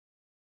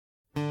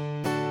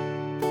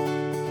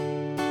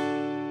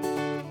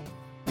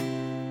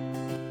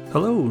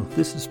Hello,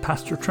 this is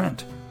Pastor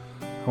Trent.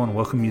 I want to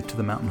welcome you to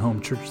the Mountain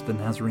Home Church the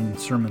Nazarene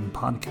Sermon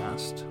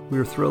Podcast. We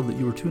are thrilled that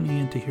you are tuning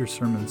in to hear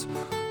sermons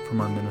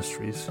from our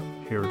ministries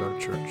here at our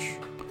church.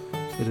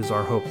 It is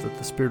our hope that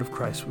the Spirit of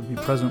Christ would be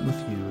present with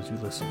you as you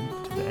listen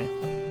today.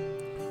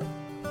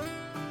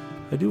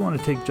 I do want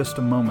to take just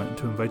a moment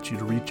to invite you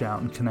to reach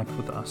out and connect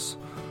with us.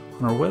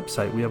 On our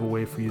website, we have a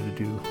way for you to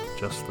do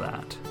just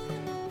that.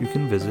 You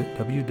can visit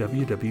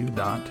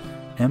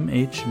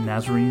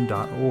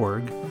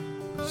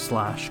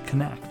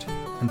www.mhnazarene.org/connect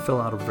and fill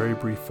out a very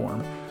brief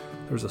form.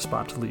 There's a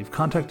spot to leave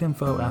contact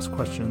info, ask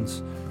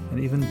questions, and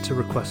even to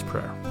request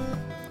prayer.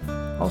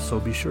 Also,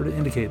 be sure to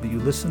indicate that you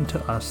listen to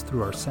us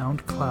through our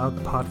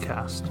SoundCloud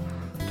podcast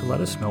to let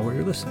us know where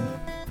you're listening.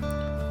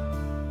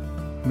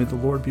 May the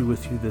Lord be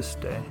with you this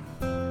day.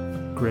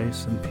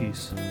 Grace and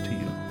peace to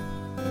you.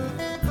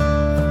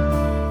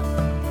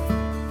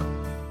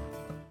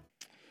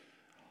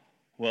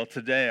 Well,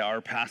 today our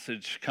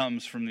passage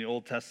comes from the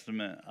Old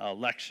Testament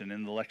lection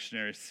in the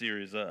lectionary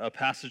series, a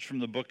passage from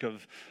the book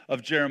of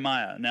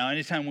Jeremiah. Now,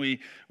 anytime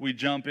we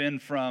jump in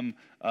from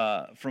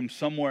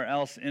somewhere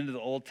else into the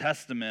Old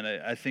Testament,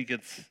 I think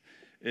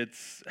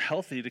it's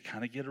healthy to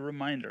kind of get a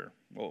reminder.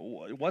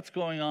 What's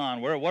going on?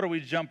 What are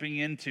we jumping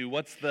into?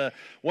 What's the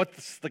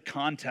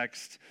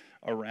context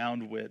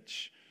around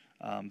which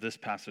this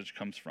passage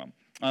comes from?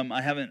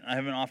 I haven't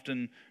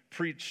often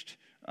preached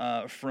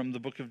from the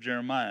book of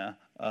Jeremiah.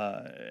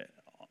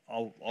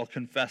 I'll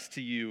confess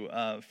to you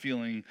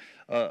feeling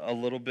a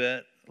little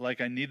bit like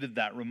I needed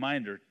that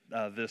reminder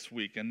this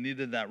week and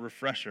needed that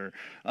refresher.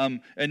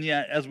 And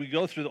yet, as we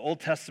go through the Old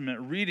Testament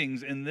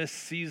readings in this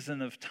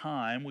season of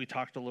time, we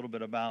talked a little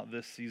bit about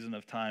this season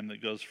of time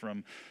that goes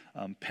from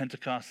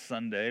Pentecost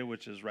Sunday,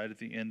 which is right at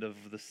the end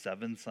of the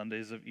 7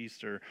 Sundays of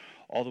Easter,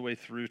 all the way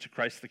through to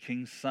Christ the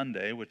King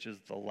Sunday, which is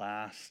the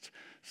last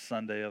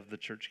Sunday of the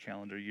church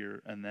calendar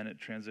year, and then it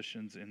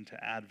transitions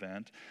into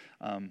Advent.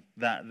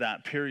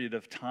 That period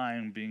of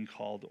time being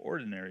called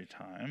ordinary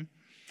time.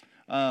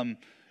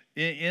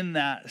 In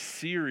that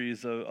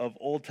series of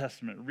Old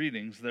Testament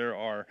readings, there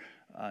are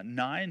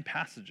 9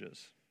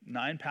 passages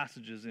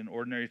in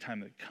ordinary time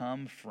that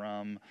come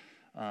from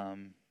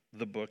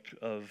the book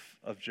of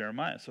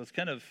Jeremiah. So it's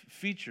kind of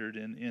featured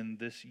in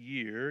this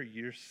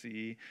year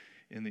C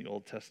in the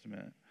Old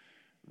Testament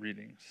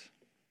readings.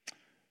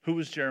 Who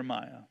was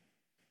Jeremiah?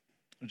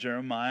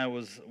 Jeremiah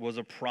was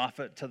a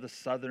prophet to the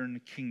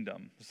southern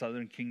kingdom. The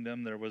southern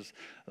kingdom, there was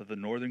the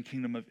northern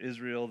kingdom of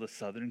Israel, the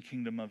southern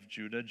kingdom of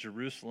Judah.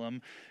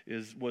 Jerusalem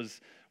was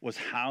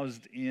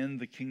housed in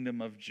the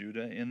kingdom of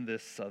Judah, in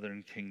this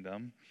southern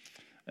kingdom.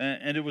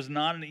 And it was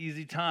not an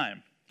easy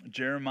time.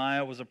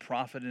 Jeremiah was a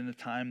prophet in a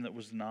time that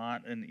was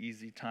not an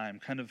easy time.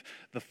 Kind of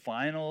the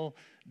final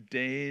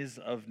days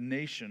of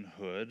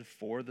nationhood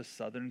for the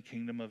southern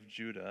kingdom of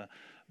Judah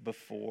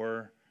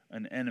before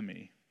an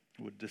enemy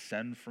would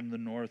descend from the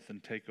north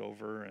and take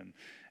over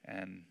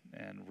and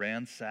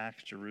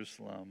ransack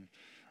Jerusalem.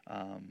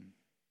 And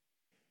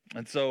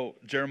so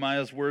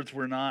Jeremiah's words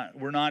were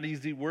not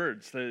easy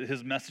words.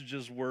 His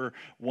messages were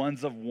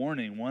ones of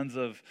warning, ones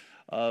of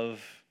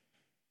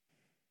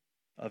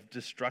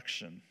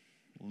destruction,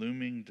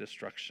 looming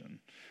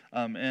destruction.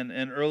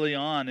 And early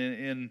on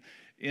in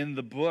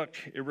the book,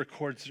 it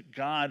records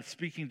God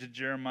speaking to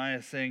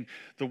Jeremiah, saying,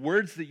 the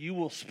words that you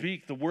will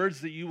speak, the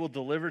words that you will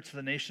deliver to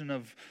the nation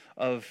of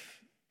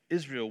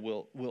Israel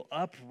will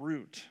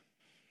uproot,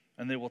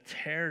 and they will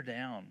tear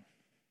down.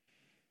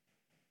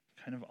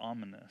 Kind of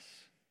ominous.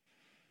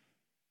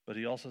 But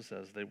he also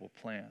says they will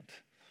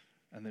plant,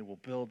 and they will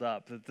build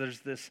up. That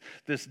there's this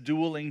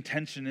dueling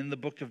tension in the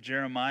book of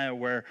Jeremiah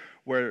where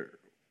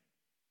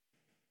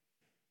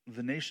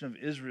the nation of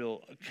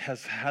Israel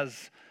has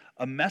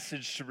a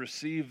message to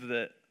receive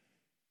that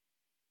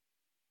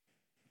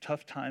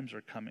tough times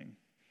are coming.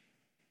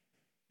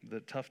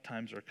 That tough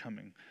times are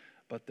coming.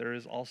 But there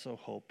is also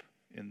hope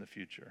in the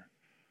future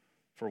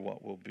for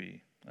what will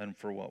be and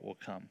for what will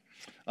come.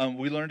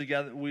 We learn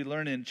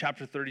in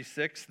chapter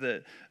 36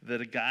 that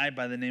a guy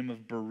by the name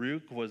of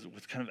Baruch was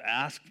kind of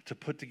asked to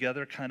put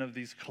together kind of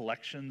these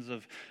collections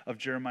of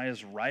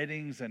Jeremiah's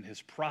writings and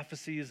his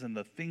prophecies and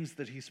the things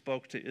that he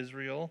spoke to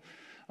Israel.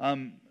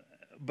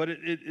 But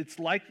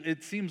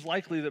it seems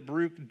likely that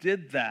Baruch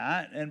did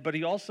that, but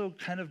he also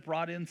kind of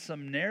brought in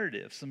some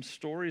narrative, some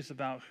stories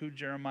about who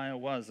Jeremiah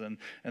was and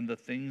the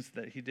things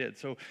that he did.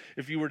 So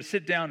if you were to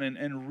sit down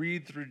and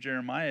read through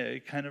Jeremiah,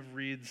 it kind of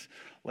reads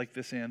like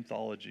this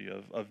anthology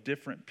of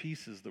different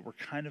pieces that were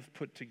kind of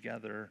put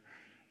together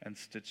and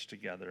stitched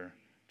together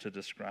to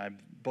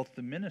describe both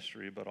the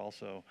ministry but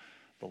also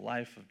the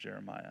life of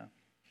Jeremiah,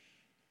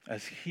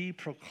 as he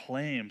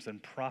proclaims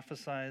and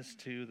prophesies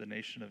to the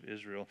nation of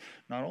Israel,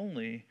 not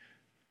only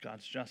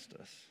God's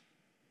justice,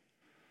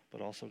 but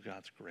also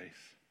God's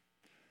grace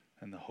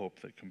and the hope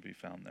that can be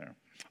found there.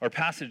 Our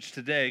passage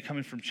today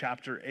coming from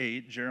chapter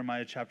 8,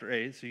 Jeremiah chapter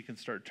 8, so you can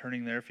start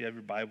turning there if you have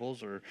your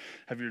Bibles or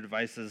have your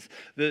devices.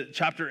 The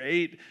chapter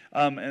 8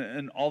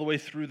 and all the way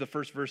through the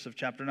first verse of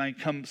chapter 9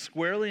 come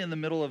squarely in the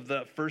middle of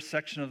the first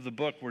section of the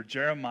book where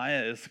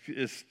Jeremiah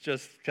is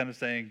just kind of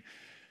saying,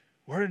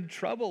 we're in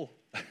trouble.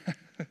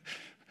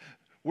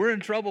 We're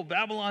in trouble.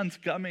 Babylon's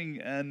coming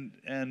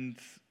and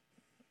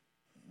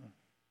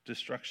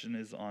destruction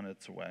is on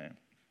its way.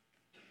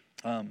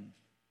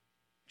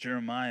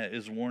 Jeremiah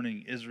is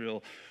warning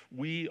Israel,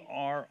 we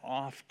are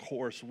off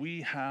course.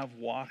 We have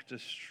walked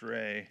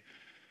astray.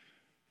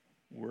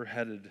 We're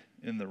headed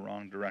in the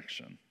wrong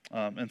direction.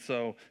 And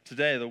so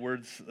today, the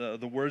words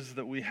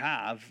that we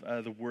have,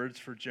 the words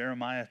for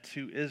Jeremiah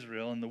to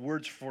Israel, and the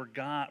words from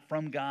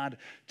God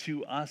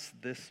to us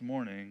this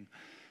morning,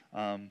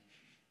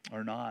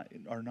 are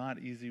not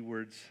easy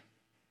words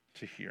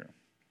to hear.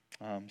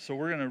 So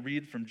we're going to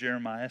read from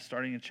Jeremiah,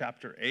 starting in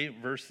chapter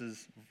 8,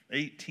 verses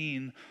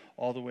 18,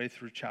 all the way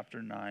through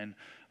chapter 9,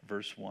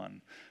 verse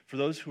 1. For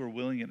those who are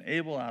willing and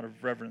able, out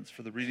of reverence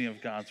for the reading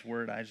of God's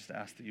word, I just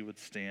ask that you would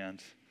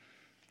stand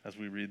as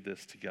we read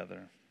this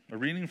together. A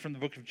reading from the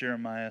book of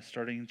Jeremiah,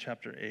 starting in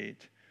chapter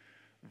 8,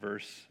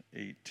 verse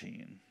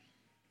 18.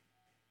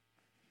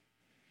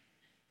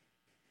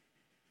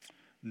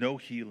 No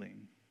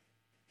healing,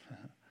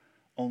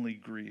 only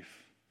grief.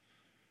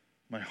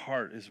 My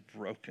heart is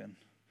broken.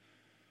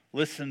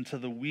 Listen to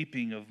the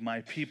weeping of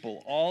my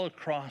people all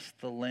across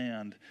the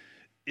land.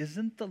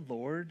 Isn't the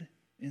Lord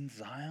in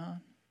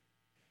Zion?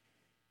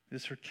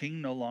 Is her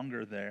king no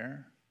longer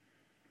there?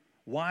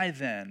 Why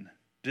then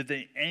did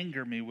they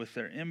anger me with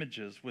their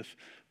images, with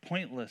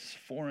pointless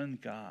foreign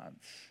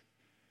gods?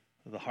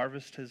 The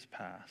harvest has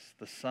passed,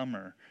 the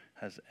summer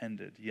has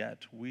ended,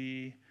 yet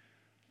we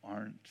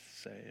aren't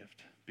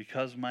saved.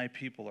 Because my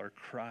people are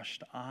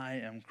crushed,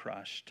 I am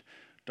crushed.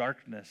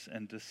 Darkness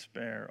and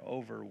despair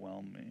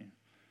overwhelm me.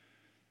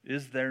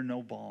 Is there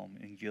no balm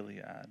in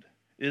Gilead?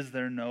 Is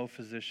there no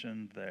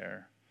physician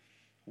there?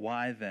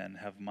 Why then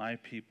have my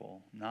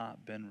people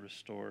not been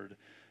restored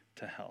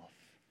to health?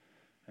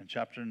 And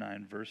chapter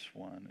 9, verse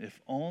 1, if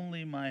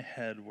only my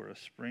head were a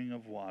spring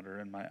of water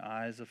and my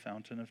eyes a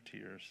fountain of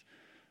tears,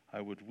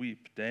 I would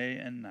weep day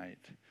and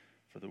night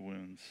for the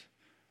wounds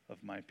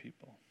of my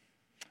people.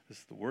 This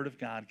is the word of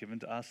God given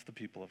to us, the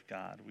people of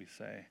God. We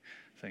say,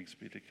 thanks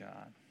be to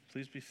God.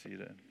 Please be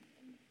seated.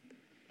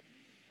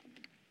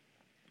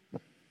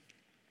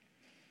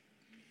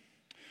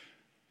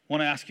 I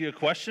want to ask you a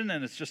question,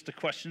 and it's just a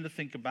question to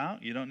think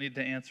about. You don't need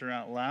to answer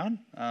out loud.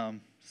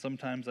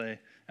 Sometimes I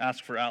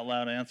ask for out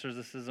loud answers.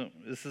 This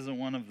isn't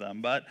one of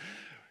them. But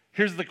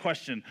here's the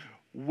question.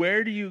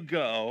 Where do you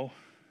go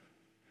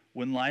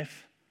when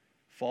life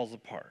falls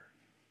apart?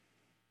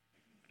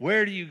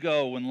 Where do you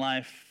go when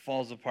life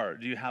falls apart?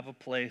 Do you have a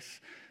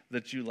place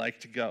that you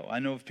like to go? I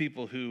know of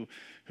people who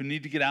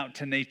need to get out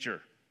to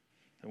nature.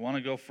 They want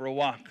to go for a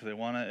walk. They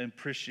want to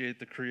appreciate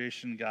the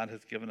creation God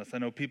has given us. I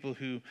know people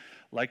who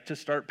like to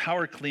start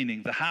power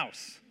cleaning the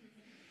house.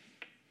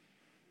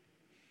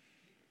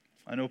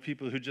 I know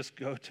people who just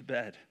go to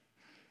bed.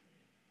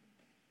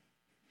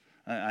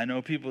 I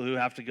know people who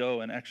have to go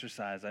and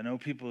exercise. I know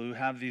people who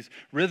have these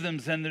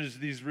rhythms and there's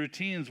these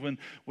routines when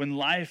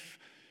life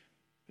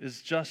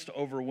is just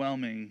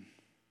overwhelming.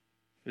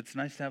 It's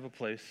nice to have a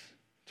place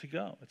to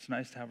go. It's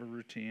nice to have a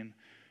routine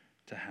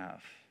to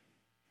have.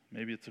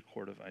 Maybe it's a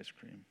quart of ice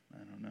cream. I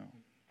don't know.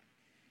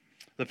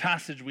 The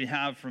passage we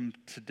have from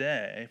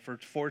today,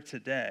 for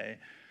today,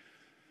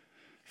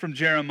 from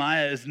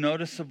Jeremiah is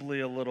noticeably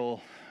a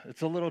little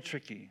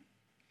tricky.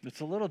 It's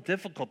a little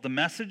difficult. The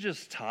message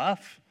is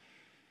tough,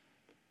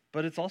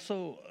 but it's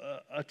also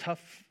a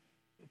tough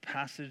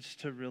passage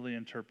to really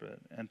interpret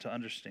and to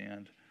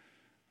understand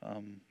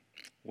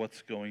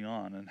what's going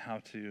on and how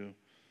to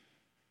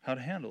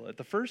handle it.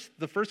 The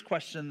first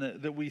question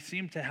that we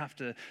seem to have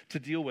to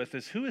deal with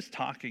is who is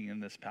talking in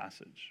this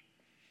passage?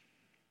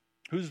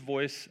 Whose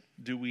voice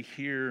do we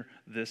hear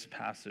this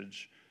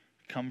passage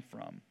come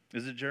from?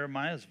 Is it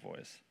Jeremiah's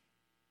voice?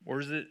 Or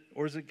is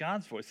it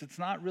God's voice? It's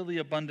not really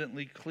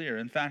abundantly clear.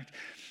 In fact,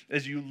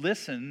 as you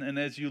listen and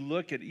as you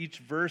look at each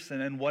verse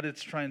and what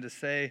it's trying to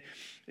say,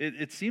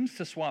 it seems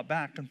to swap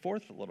back and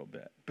forth a little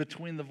bit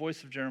between the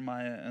voice of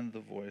Jeremiah and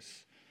the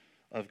voice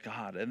of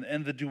God.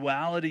 And the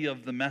duality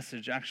of the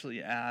message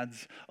actually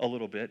adds a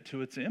little bit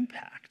to its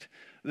impact.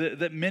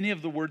 That many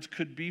of the words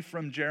could be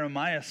from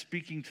Jeremiah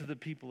speaking to the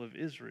people of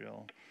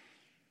Israel,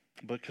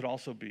 but could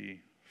also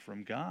be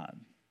from God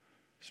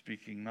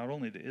speaking not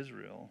only to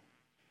Israel,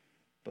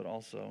 but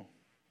also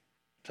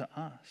to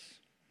us.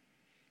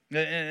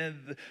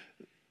 And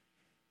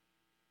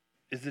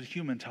is it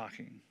human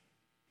talking?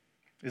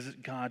 Is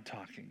it God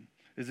talking?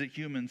 Is it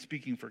human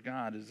speaking for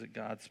God? Is it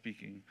God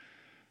speaking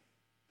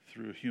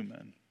through a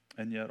human?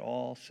 And yet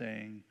all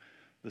saying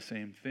the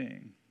same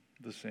thing,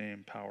 the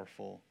same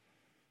powerful,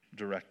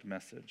 direct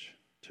message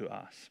to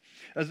us.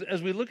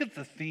 As we look at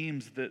the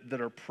themes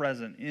that are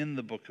present in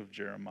the book of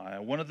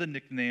Jeremiah, one of the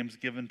nicknames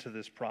given to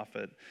this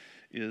prophet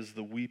is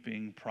the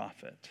weeping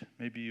prophet.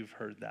 Maybe you've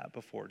heard that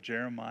before.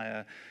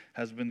 Jeremiah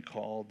has been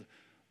called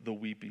the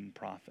weeping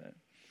prophet.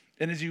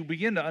 And as you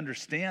begin to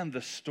understand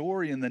the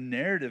story and the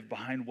narrative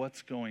behind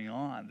what's going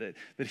on,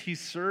 that he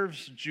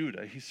serves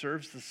Judah, he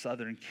serves the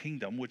southern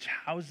kingdom, which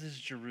houses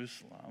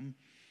Jerusalem,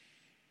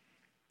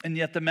 and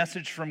yet the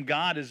message from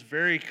God is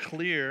very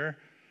clear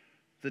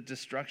that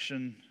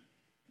destruction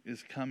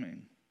is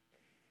coming.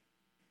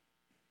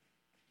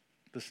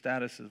 The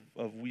status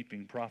of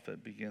weeping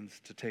prophet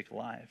begins to take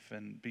life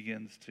and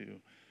begins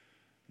to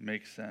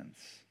make sense.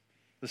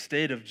 The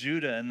state of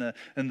Judah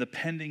and the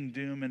pending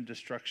doom and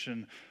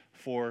destruction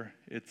for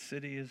its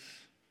cities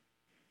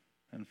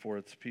and for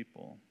its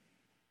people.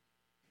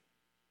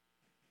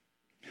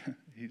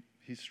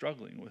 He's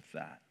struggling with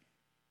that.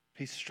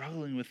 He's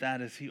struggling with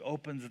that as he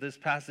opens this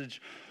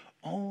passage.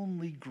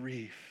 Only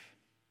grief.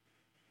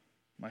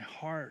 My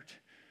heart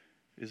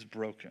is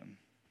broken.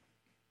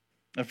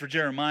 And for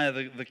Jeremiah,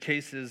 the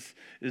case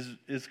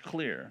is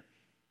clear.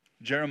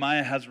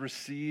 Jeremiah has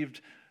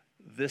received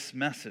this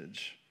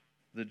message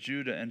that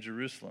Judah and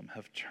Jerusalem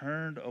have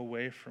turned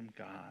away from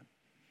God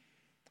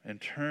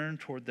and turned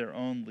toward their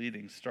own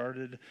leading,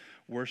 started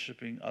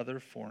worshiping other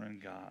foreign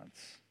gods.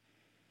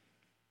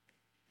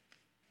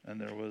 And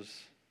there was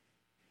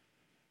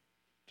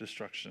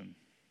destruction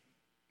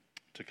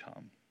to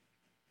come.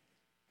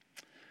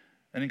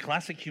 And in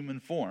classic human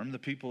form, the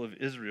people of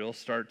Israel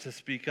start to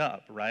speak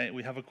up, right?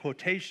 We have a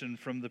quotation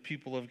from the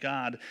people of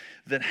God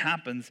that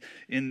happens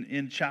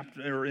in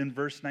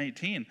verse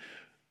 19.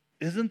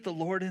 Isn't the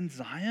Lord in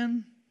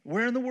Zion?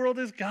 Where in the world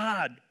is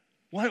God?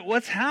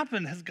 What's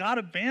happened? Has God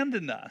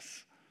abandoned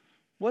us?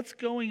 What's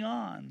going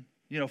on?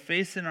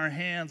 Face in our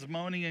hands,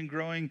 moaning and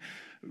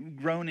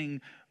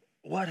groaning.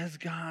 What has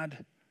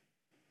God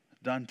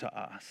done to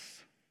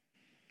us?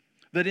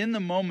 That in the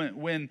moment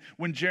when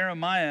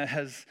Jeremiah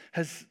has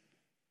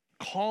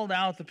called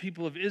out the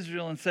people of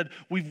Israel and said,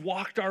 we've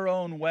walked our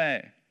own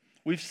way.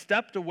 We've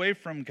stepped away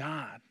from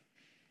God.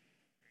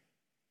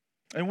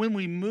 And when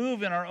we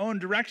move in our own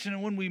direction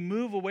and when we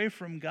move away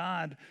from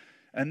God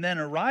and then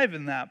arrive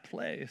in that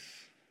place,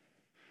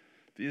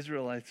 the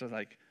Israelites are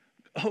like,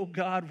 oh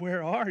God,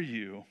 where are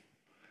you?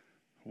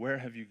 Where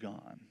have you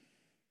gone?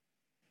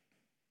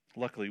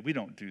 Luckily, we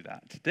don't do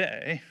that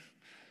today.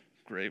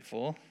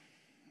 Grateful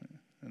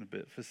and a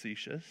bit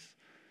facetious.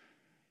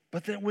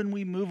 But then when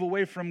we move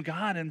away from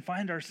God and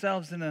find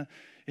ourselves in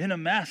a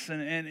mess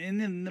and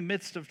in the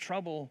midst of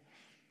trouble,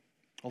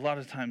 a lot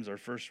of times our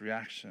first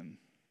reaction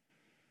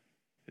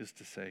is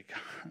to say,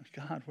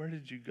 God, where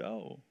did you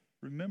go?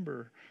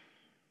 Remember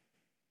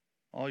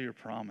all your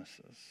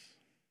promises.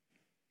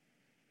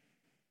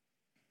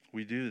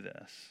 We do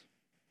this.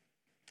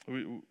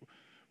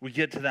 We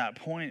get to that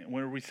point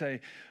where we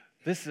say,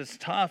 this is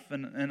tough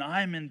and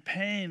I'm in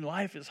pain.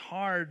 Life is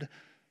hard.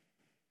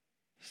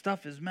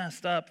 Stuff is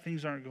messed up.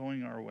 Things aren't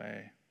going our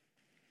way.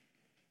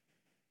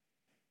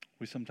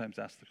 We sometimes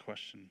ask the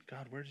question,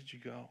 God, where did you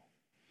go?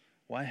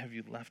 Why have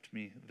you left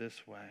me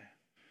this way?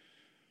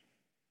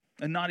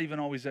 And not even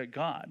always at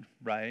God,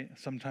 right?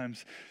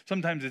 Sometimes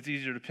it's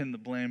easier to pin the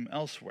blame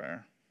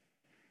elsewhere.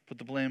 Put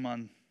the blame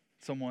on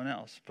someone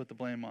else. Put the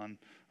blame on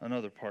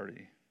another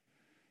party.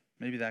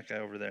 Maybe that guy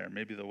over there.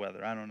 Maybe the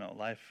weather. I don't know.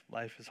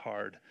 Life is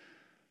hard.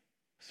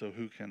 So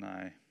who can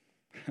I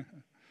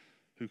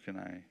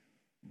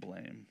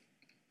blame?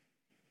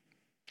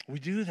 We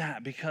do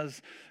that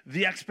because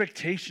the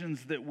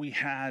expectations that we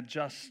had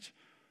just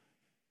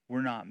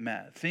were not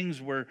met.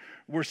 Things were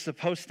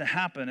supposed to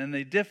happen and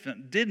they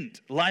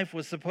didn't. Life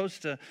was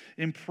supposed to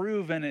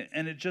improve and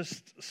it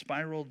just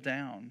spiraled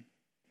down.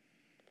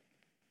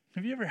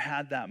 Have you ever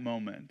had that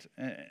moment?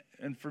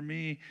 And for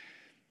me,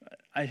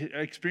 I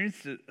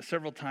experienced it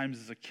several times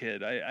as a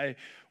kid. I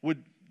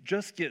would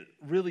just get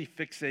really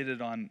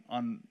fixated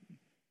on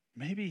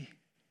maybe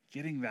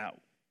getting that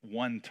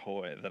one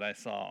toy that I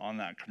saw on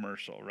that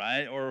commercial,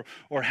 right?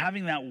 Or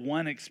having that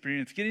one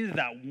experience, getting to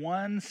that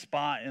one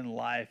spot in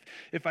life.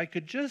 If I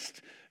could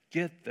just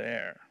get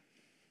there,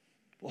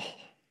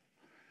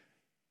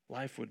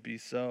 life would be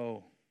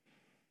so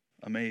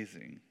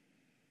amazing.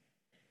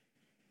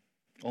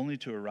 Only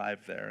to arrive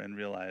there and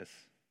realize,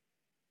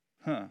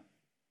 there's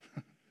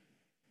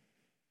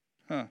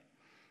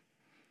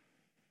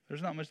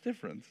not much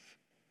difference.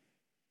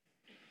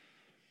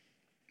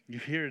 You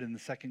hear it in the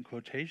second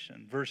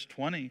quotation. Verse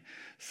 20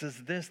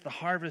 says this, the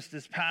harvest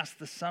is past,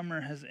 the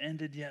summer has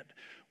ended, yet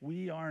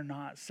we are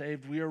not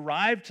saved. We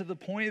arrived to the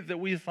point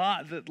that we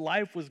thought that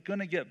life was going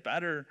to get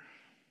better.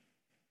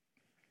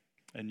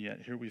 And yet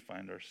here we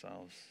find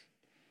ourselves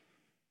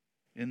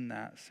in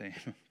that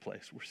same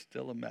place. We're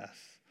still a mess.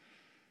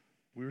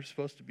 We were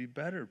supposed to be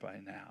better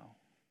by now.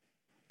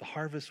 The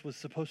harvest was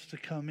supposed to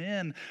come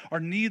in. Our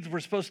needs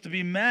were supposed to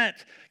be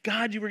met.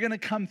 God, you were going to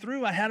come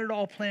through. I had it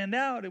all planned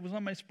out. It was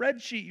on my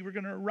spreadsheet. You were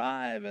going to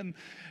arrive, and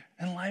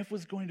life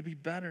was going to be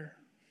better.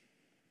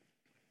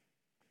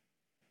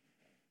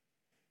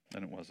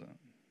 And it wasn't.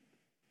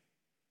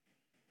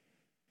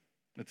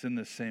 It's in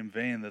this same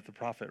vein that the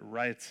prophet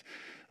writes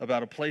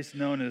about a place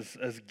known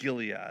as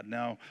Gilead.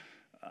 Now,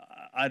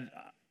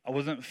 I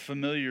wasn't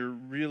familiar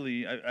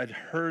really. I'd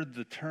heard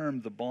the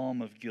term the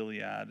balm of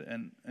Gilead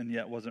and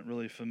yet wasn't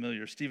really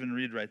familiar. Stephen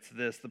Reed writes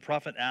this: the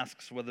prophet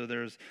asks whether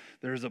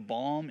there's a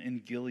balm in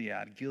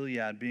Gilead,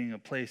 Gilead being a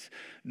place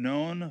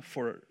known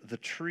for the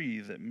tree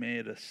that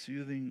made a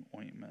soothing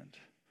ointment,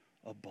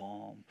 a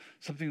balm,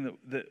 something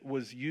that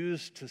was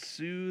used to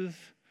soothe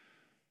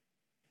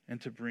and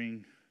to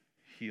bring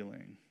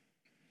healing.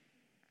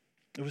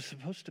 It was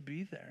supposed to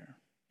be there.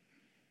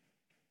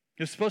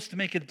 It was supposed to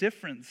make a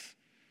difference.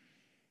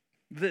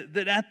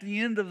 That at the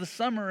end of the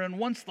summer, and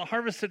once the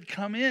harvest had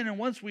come in, and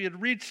once we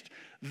had reached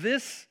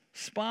this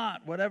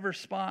spot, whatever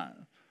spot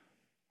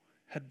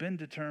had been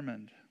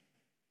determined,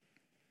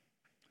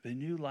 they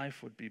knew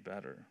life would be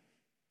better.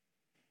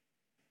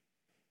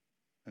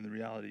 And the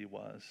reality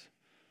was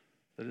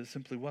that it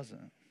simply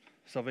wasn't.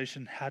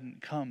 Salvation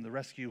hadn't come. The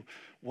rescue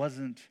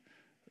wasn't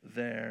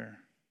there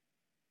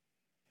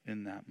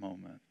in that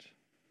moment.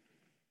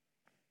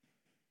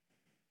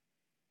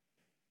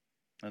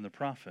 And the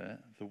prophet,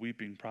 the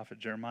weeping prophet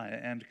Jeremiah,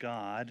 and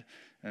God,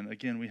 and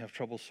again, we have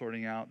trouble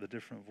sorting out the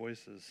different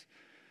voices,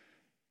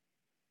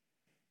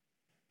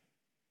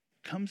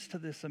 comes to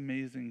this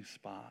amazing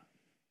spot.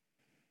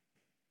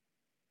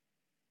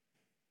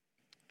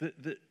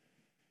 That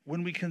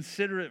when we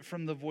consider it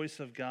from the voice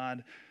of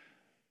God,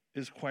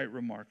 is quite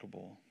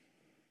remarkable.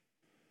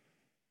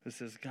 It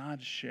says,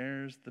 God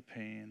shares the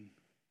pain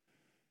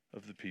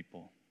of the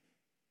people.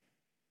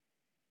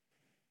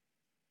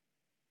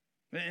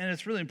 And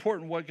it's really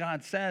important what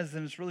God says,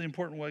 and it's really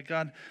important what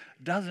God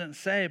doesn't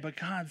say. But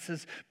God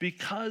says,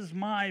 because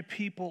my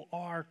people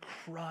are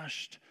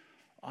crushed,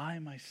 I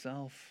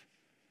myself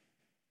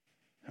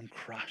am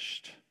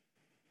crushed.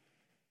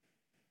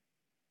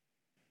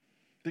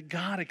 That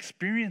God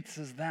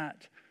experiences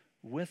that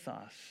with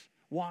us,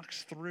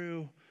 walks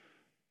through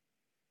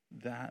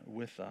that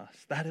with us.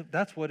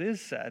 That's what is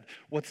said.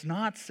 What's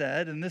not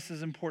said, and this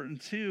is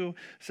important too,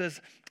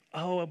 says,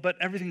 oh, but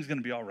everything's going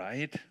to be all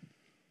right.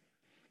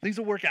 Things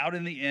will work out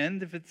in the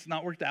end. If it's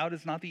not worked out,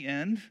 it's not the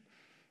end.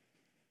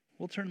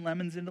 We'll turn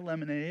lemons into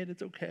lemonade.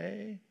 It's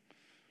okay.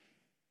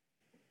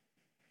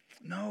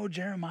 No,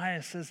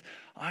 Jeremiah says,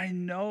 I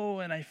know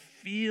and I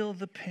feel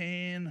the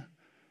pain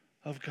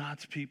of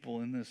God's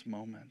people in this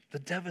moment, the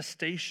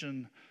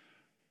devastation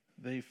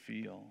they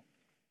feel.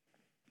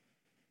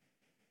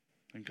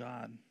 And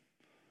God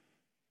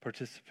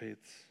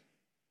participates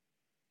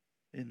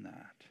in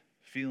that,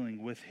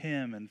 feeling with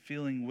him and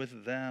feeling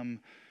with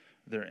them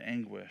their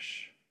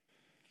anguish,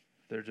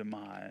 their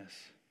demise,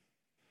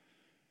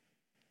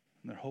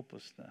 and their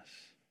hopelessness,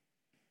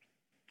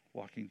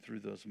 walking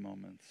through those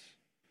moments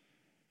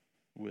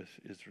with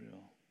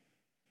Israel.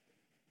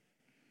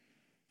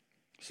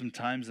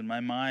 Sometimes in my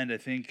mind, I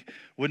think,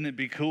 wouldn't it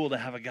be cool to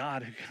have a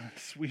God who kind of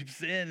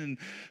sweeps in and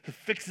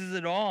fixes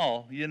it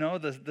all? You know,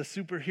 the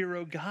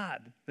superhero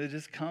God that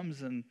just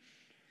comes and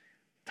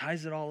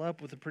ties it all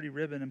up with a pretty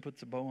ribbon and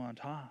puts a bow on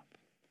top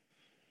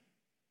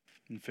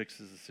and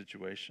fixes the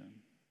situation.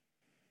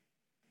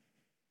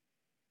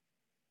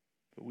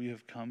 But we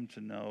have come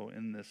to know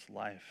in this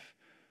life,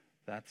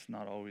 that's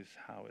not always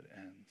how it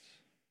ends.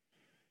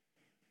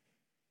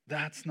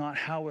 That's not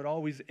how it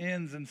always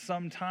ends. And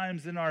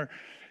sometimes in our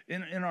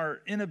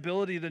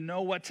inability to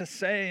know what to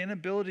say,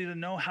 inability to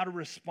know how to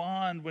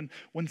respond,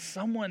 when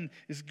someone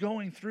is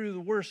going through the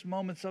worst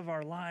moments of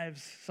our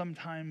lives,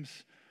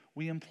 sometimes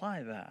we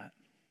imply that.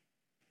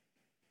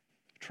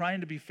 Trying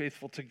to be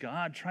faithful to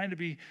God, trying to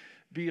be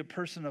a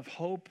person of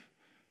hope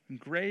and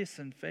grace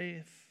and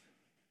faith.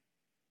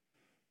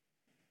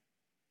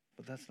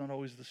 But that's not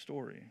always the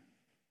story.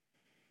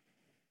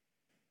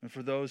 And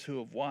for those who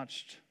have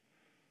watched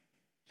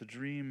the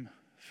dream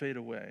fade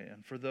away,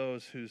 and for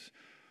those whose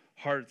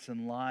hearts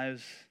and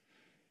lives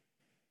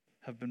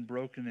have been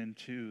broken in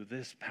two,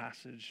 this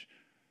passage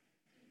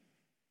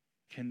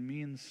can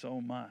mean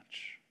so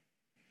much.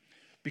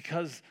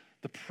 Because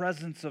the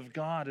presence of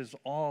God is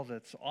all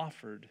that's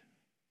offered.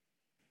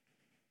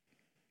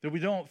 That we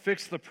don't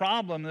fix the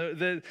problem.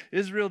 That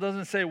Israel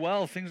doesn't say,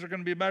 well, things are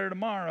going to be better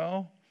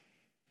tomorrow.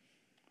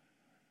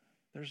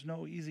 There's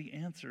no easy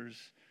answers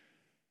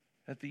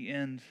at the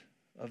end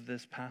of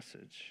this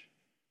passage.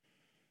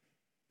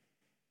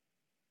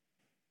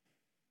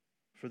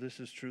 For this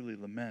is truly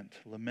lament.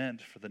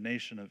 Lament for the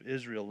nation of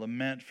Israel.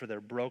 Lament for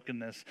their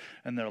brokenness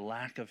and their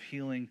lack of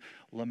healing.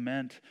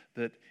 Lament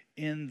that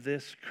in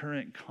this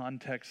current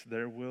context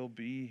there will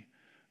be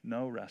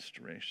no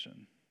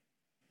restoration.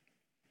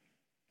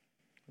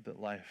 That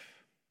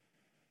life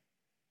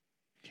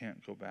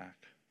can't go back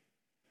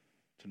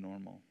to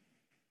normal.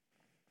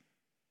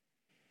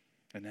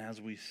 And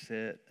as we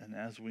sit and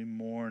as we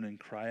mourn and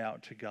cry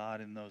out to God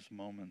in those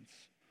moments,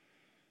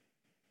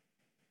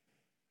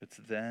 it's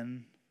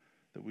then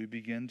that we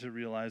begin to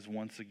realize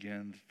once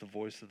again that the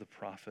voice of the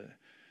prophet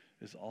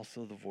is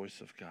also the voice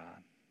of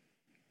God.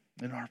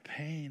 In our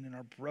pain, in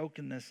our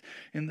brokenness,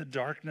 in the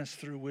darkness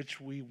through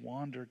which we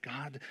wander,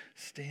 God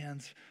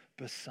stands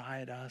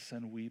beside us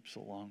and weeps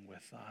along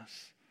with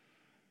us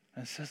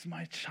and says,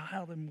 my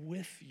child, I'm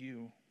with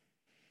you.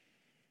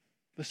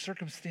 The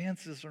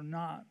circumstances are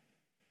not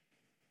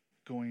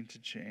going to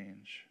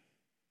change.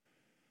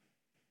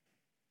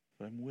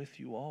 But I'm with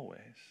you always,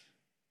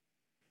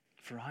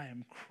 for I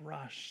am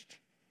crushed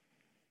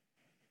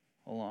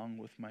along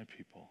with my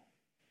people.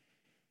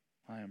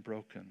 I am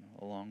broken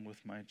along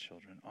with my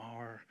children.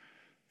 Our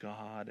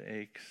God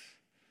aches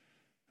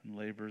and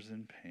labors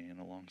in pain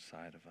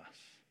alongside of us,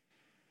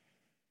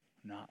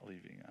 not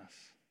leaving us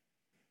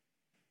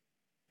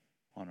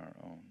on our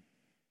own.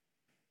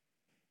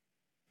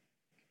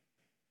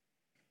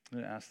 I'm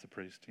going to ask the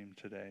praise team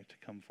today to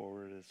come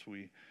forward as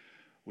we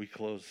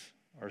close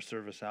our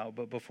service out.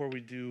 But before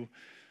we do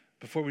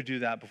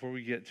that, before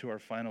we get to our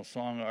final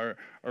song,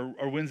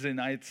 our Wednesday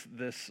nights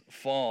this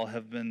fall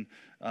have been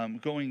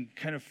going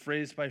kind of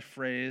phrase by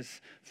phrase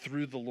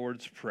through the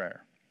Lord's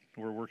Prayer.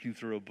 We're working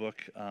through a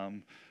book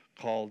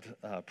called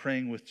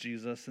Praying with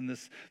Jesus. And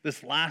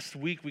this last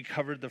week we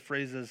covered the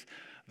phrases,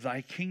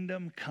 "Thy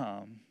kingdom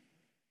come,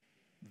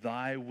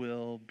 thy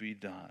will be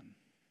done."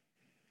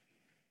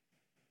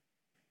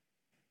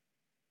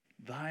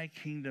 Thy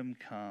kingdom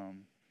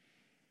come,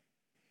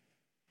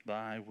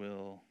 thy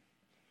will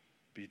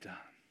be done.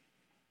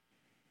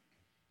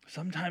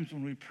 Sometimes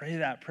when we pray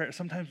that prayer,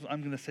 sometimes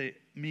I'm going to say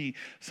me,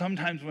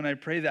 sometimes when I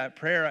pray that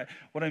prayer,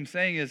 what I'm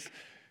saying is,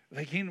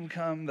 thy kingdom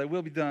come, thy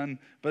will be done,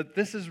 but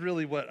this is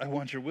really what I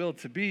want your will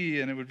to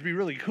be, and it would be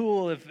really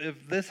cool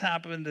if this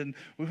happened and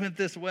we went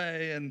this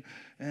way,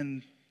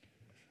 and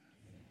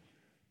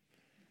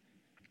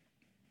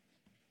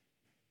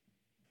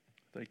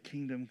thy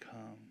kingdom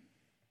come,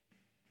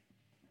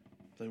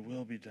 thy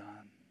will be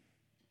done.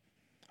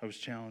 I was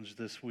challenged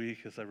this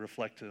week as I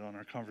reflected on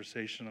our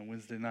conversation on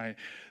Wednesday night.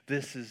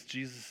 This is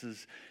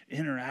Jesus'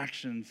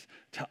 interactions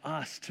to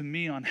us, to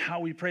me, on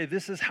how we pray.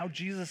 This is how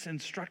Jesus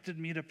instructed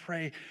me to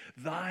pray.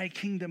 Thy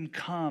kingdom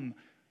come,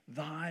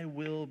 thy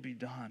will be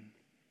done.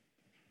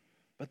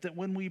 But that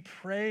when we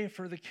pray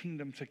for the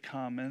kingdom to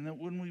come, and that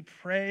when we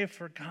pray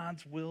for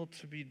God's will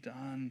to be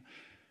done,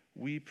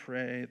 we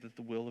pray that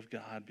the will of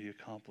God be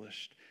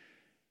accomplished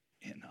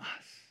in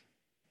us.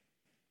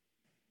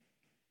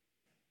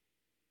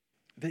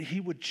 That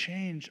he would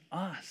change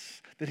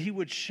us, that he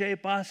would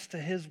shape us to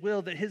his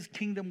will, that his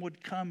kingdom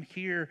would come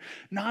here,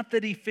 not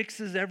that he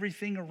fixes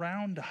everything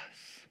around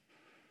us.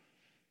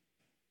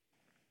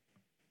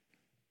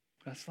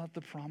 That's not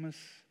the promise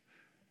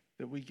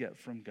that we get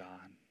from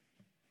God.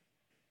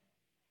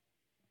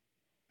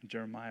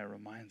 Jeremiah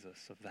reminds us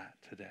of that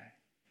today.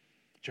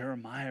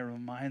 Jeremiah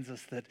reminds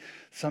us that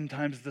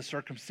sometimes the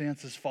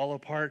circumstances fall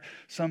apart.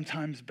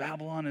 Sometimes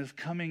Babylon is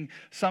coming.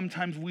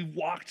 Sometimes we've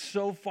walked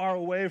so far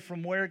away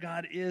from where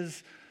God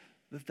is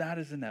that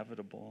is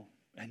inevitable.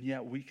 And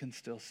yet we can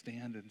still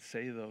stand and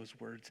say those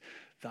words,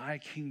 thy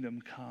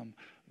kingdom come,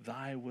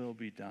 thy will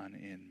be done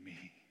in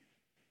me.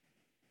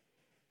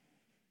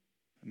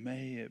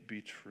 May it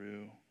be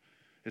true.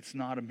 It's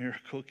not a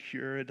miracle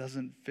cure. It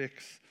doesn't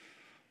fix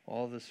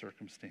all the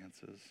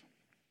circumstances.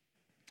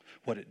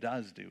 What it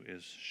does do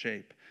is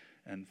shape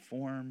and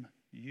form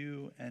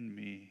you and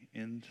me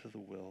into the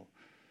will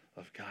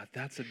of God.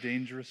 That's a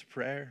dangerous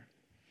prayer.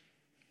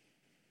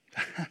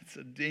 That's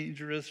a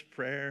dangerous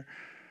prayer.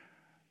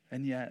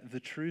 And yet, the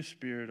true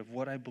spirit of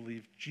what I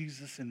believe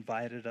Jesus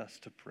invited us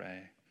to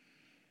pray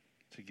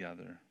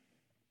together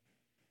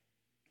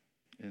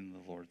in the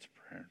Lord's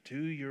Prayer.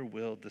 Do your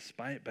will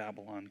despite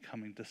Babylon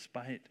coming,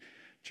 despite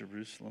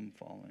Jerusalem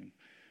falling.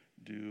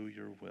 Do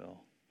your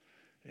will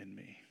in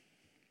me.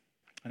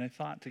 And I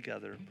thought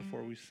together,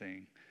 before we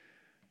sing,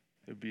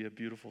 it would be a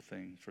beautiful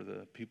thing for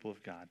the people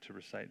of God to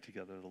recite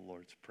together the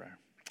Lord's Prayer.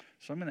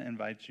 So I'm going to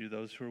invite you,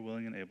 those who are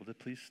willing and able, to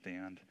please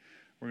stand.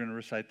 We're going to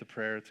recite the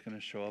prayer. It's going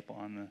to show up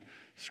on the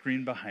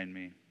screen behind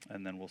me,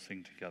 and then we'll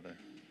sing together.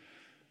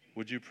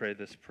 Would you pray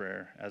this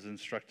prayer as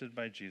instructed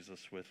by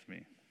Jesus with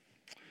me?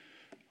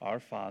 Our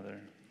Father,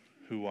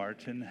 who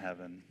art in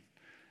heaven,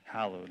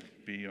 hallowed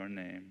be your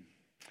name.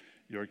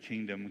 Your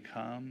kingdom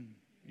come,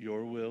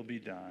 your will be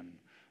done,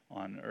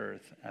 on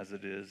earth as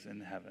it is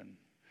in heaven.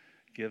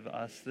 Give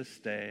us this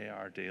day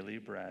our daily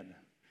bread,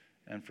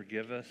 and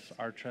forgive us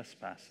our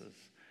trespasses,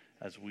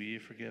 as we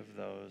forgive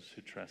those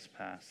who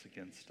trespass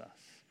against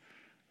us.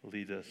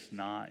 Lead us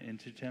not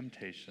into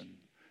temptation,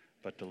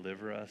 but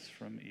deliver us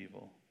from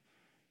evil.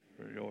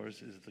 For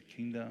yours is the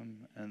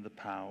kingdom and the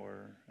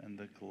power and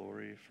the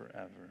glory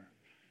forever.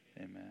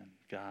 Amen.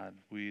 God,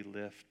 we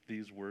lift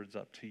these words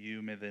up to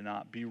you. May they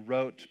not be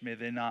rote. May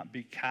they not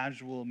be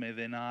casual. May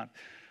they not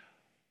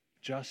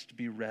just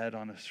be read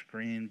on a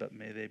screen, but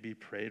may they be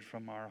prayed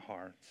from our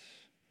hearts.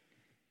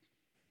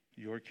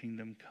 Your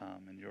kingdom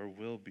come and your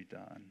will be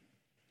done.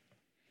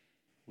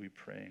 We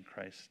pray in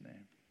Christ's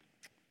name.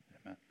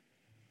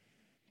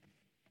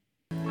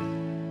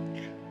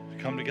 Amen.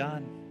 Come to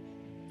God.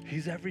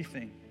 He's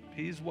everything.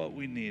 He's what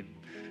we need.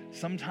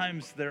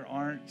 Sometimes there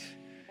aren't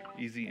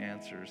easy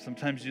answers.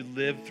 Sometimes you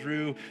live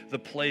through the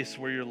place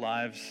where your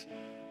lives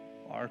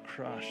are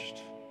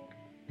crushed.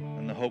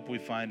 And the hope we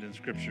find in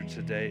Scripture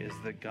today is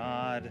that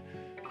God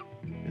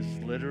is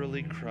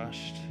literally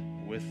crushed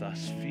with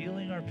us,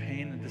 feeling our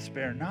pain and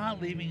despair,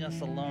 not leaving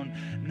us alone,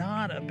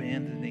 not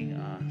abandoning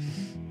us,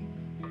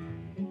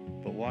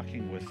 but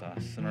walking with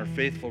us. And our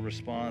faithful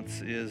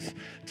response is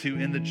to,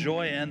 in the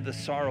joy and the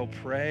sorrow,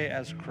 pray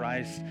as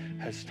Christ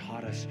has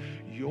taught us,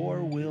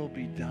 your will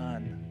be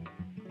done,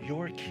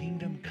 your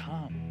kingdom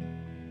come,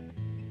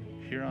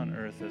 here on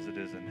earth as it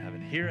is in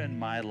heaven, here in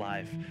my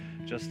life,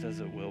 just as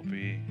it will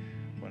be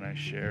when I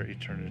share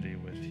eternity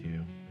with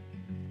you.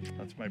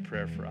 That's my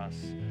prayer for us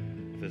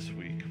this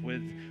week.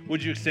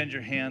 Would you extend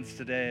your hands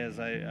today as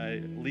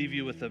I leave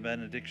you with a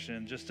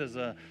benediction, just as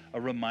a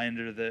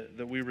reminder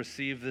that we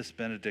receive this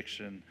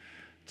benediction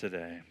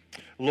today.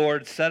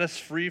 Lord, set us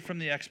free from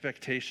the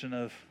expectation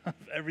of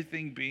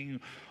everything being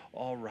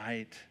all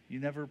right. You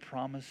never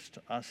promised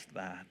us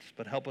that,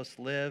 but help us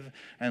live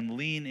and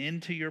lean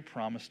into your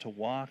promise to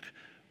walk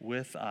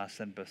with us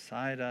and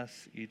beside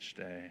us each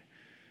day,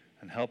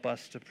 and help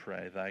us to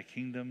pray, thy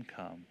kingdom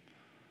come,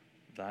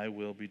 thy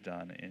will be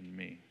done in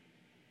me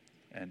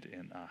and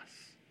in us.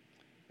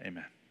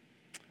 Amen.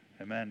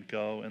 Amen.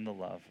 Go in the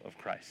love of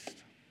Christ.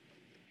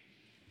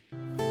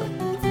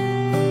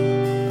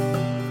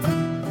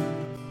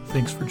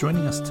 Thanks for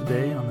joining us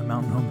today on the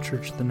Mountain Home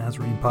Church The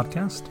Nazarene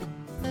podcast.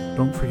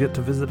 Don't forget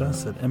to visit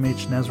us at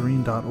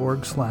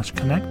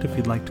mhnazarene.org/connect if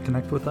you'd like to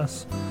connect with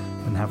us,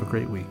 and have a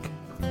great week.